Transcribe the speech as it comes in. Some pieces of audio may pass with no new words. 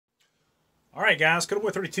All right, guys, Code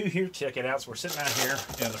War 32 here. Check it out. So we're sitting out here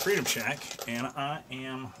in the Freedom Shack, and I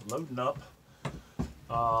am loading up,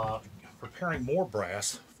 preparing more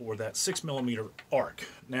brass for that 6mm arc.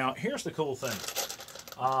 Now, here's the cool thing.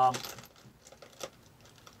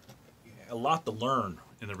 A lot to learn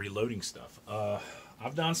in the reloading stuff.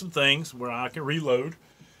 I've done some things where I can reload,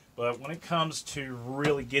 but when it comes to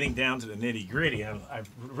really getting down to the nitty-gritty, I've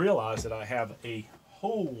realized that I have a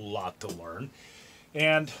whole lot to learn.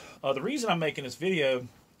 And the reason I'm making this video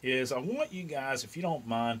is I want you guys, if you don't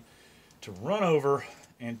mind, to run over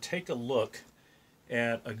and take a look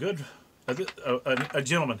at a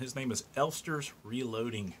gentleman. His name is Elfsters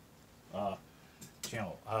Reloading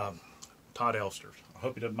channel. Todd Elfsters. I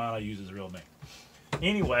hope he doesn't mind I use his real name.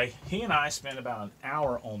 Anyway, he and I spent about an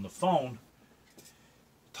hour on the phone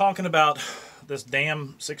talking about this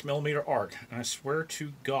damn 6mm arc. And I swear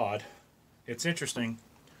to God, it's interesting.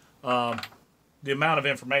 The amount of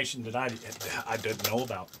information that I didn't know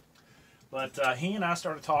about. But he and I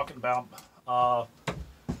started talking about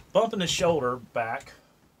bumping the shoulder back.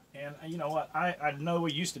 And you know what? I know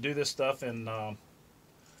we used to do this stuff in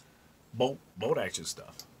bolt action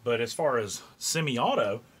stuff. But as far as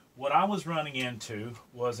semi-auto, what I was running into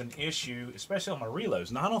was an issue, especially on my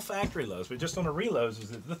reloads. Not on factory loads, but just on the reloads, is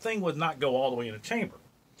that the thing would not go all the way in the chamber.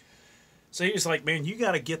 So he was like, man, you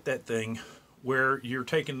got to get that thing where you're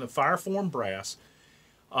taking the fireform brass,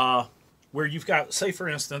 where you've got, say for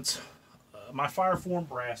instance, my fireform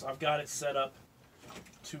brass, I've got it set up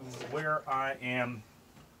to where I am,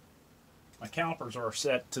 my calipers are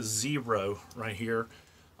set to 0 right here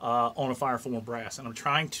on a fireform brass, and I'm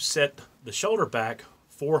trying to set the shoulder back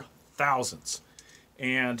 4 thousandths.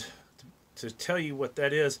 And to tell you what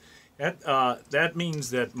that is, that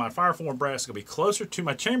means that my fireform brass is going to be closer to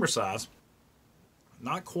my chamber size.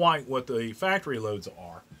 Not quite what the factory loads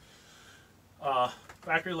are.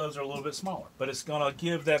 Factory loads are a little bit smaller, but it's going to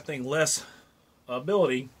give that thing less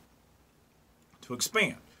ability to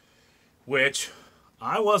expand, which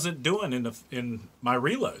I wasn't doing in my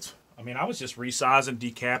reloads. I mean, I was just resizing,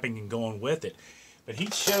 decapping, and going with it. But he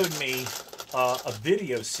showed me a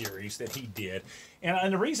video series that he did,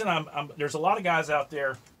 and the reason there's a lot of guys out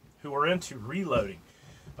there who are into reloading,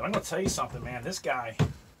 but I'm going to tell you something, man. This guy,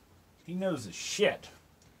 he knows his shit.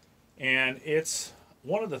 And it's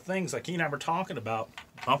one of the things, like he and I were talking about,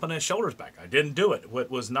 bumping his shoulders back. I didn't do it. What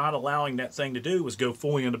was not allowing that thing to do was go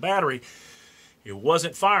fully into battery. It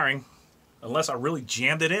wasn't firing unless I really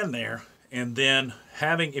jammed it in there. And then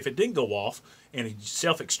if it didn't go off and it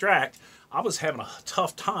self-extract, I was having a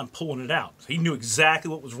tough time pulling it out. He knew exactly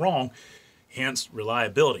what was wrong, hence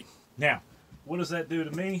reliability. Now, what does that do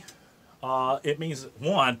to me? It means,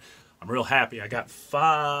 one, I'm real happy. I got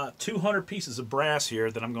 200 pieces of brass here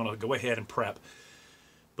that I'm going to go ahead and prep.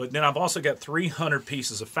 But then I've also got 300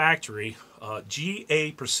 pieces of factory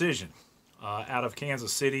GA Precision out of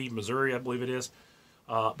Kansas City, Missouri, I believe it is.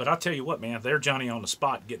 But I'll tell you what, man, they're Johnny on the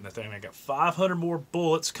spot getting the thing. I got 500 more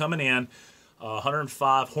bullets coming in,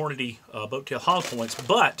 105 Hornady boat tail hollow points.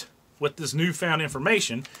 But with this newfound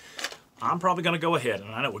information, I'm probably going to go ahead. And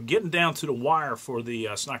I know we're getting down to the wire for the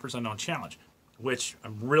Snipers Unknown Challenge, which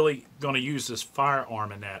I'm really going to use this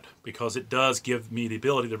firearm in that because it does give me the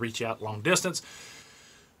ability to reach out long distance,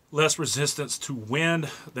 less resistance to wind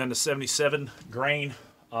than the 77 grain.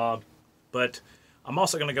 But I'm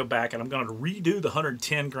also going to go back and I'm going to redo the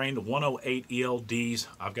 110 grain to 108 ELDs.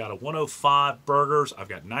 I've got a 105 burgers, I've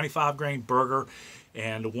got 95 grain burger,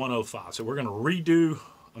 and a 105. So we're going to redo.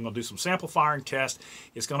 I'm going to do some sample firing tests.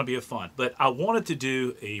 It's going to be a fun. But I wanted to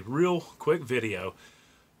do a real quick video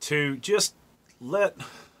to just let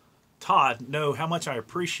Todd know how much I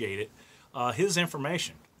appreciate it, his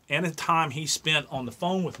information, and the time he spent on the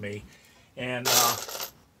phone with me. And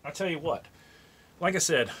I tell you what, like I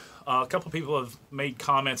said, a couple people have made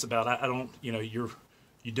comments about I don't, you know,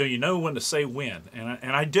 you know when to say when,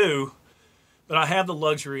 and I do, but I have the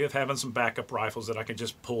luxury of having some backup rifles that I can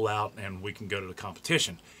just pull out and we can go to the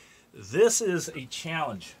competition. This is a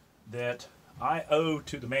challenge that I owe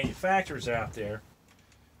to the manufacturers out there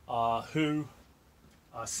who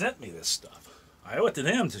sent me this stuff. I owe it to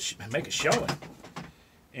them to make a showing.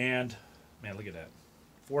 And, man, look at that.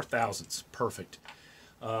 4 thousandths. Perfect.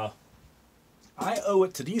 I owe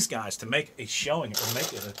it to these guys to make a showing or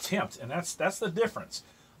make an attempt. And that's the difference.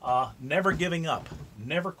 Never giving up.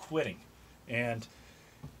 Never quitting. And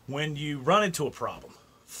when you run into a problem,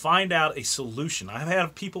 find out a solution. I've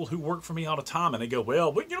had people who work for me all the time, and they go,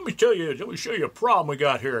 well, let me show you a problem we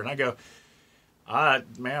got here. And I go,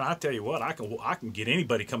 man, I tell you what, I can get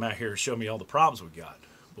anybody come out here and show me all the problems we got.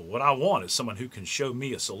 But what I want is someone who can show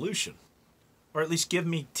me a solution, or at least give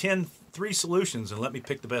me 3 solutions and let me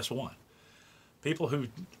pick the best one. People who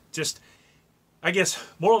just, I guess,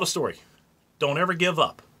 moral of the story, don't ever give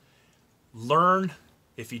up. Learn.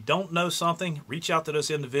 If you don't know something, reach out to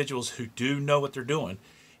those individuals who do know what they're doing,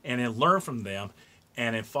 and then learn from them,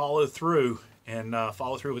 and then follow through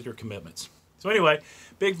with your commitments. So anyway,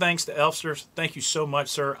 big thanks to Elfsters. Thank you so much,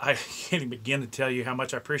 sir. I can't even begin to tell you how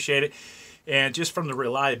much I appreciate it. And just from the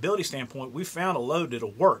reliability standpoint, we found a load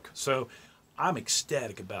that'll work. So I'm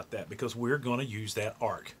ecstatic about that because we're going to use that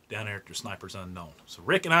ARC down there at the Snipers Unknown. So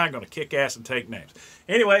Rick and I are going to kick ass and take names.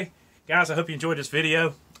 Anyway, guys, I hope you enjoyed this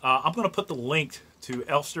video. I'm going to put the link to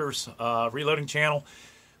Elfsters' reloading channel.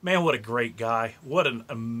 Man, what a great guy. What an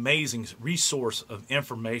amazing resource of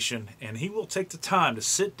information. And he will take the time to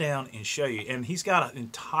sit down and show you. And he's got an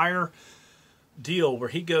entire deal where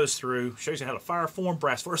he goes through, shows you how to fire form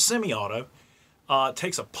brass for a semi-auto,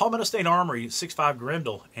 takes a Palmetto State Armory 6.5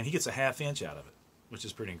 Grendel, and he gets a 1/2 inch out of it, which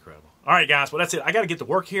is pretty incredible. All right, guys, well, that's it. I got to get to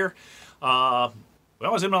work here. We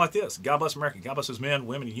always end like this. God bless America. God bless those men,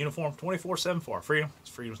 women in uniform, 24/7 for our freedom.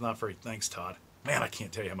 Freedom's not free. Thanks, Todd. Man, I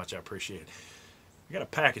can't tell you how much I appreciate it. I got a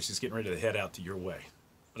package that's getting ready to head out to your way.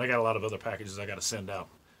 But I got a lot of other packages I got to send out.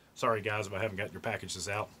 Sorry, guys, if I haven't got your packages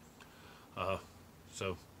out.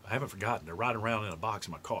 So I haven't forgotten. They're riding around in a box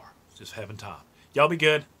in my car. Just having time. Y'all be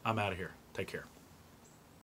good. I'm out of here. Take care.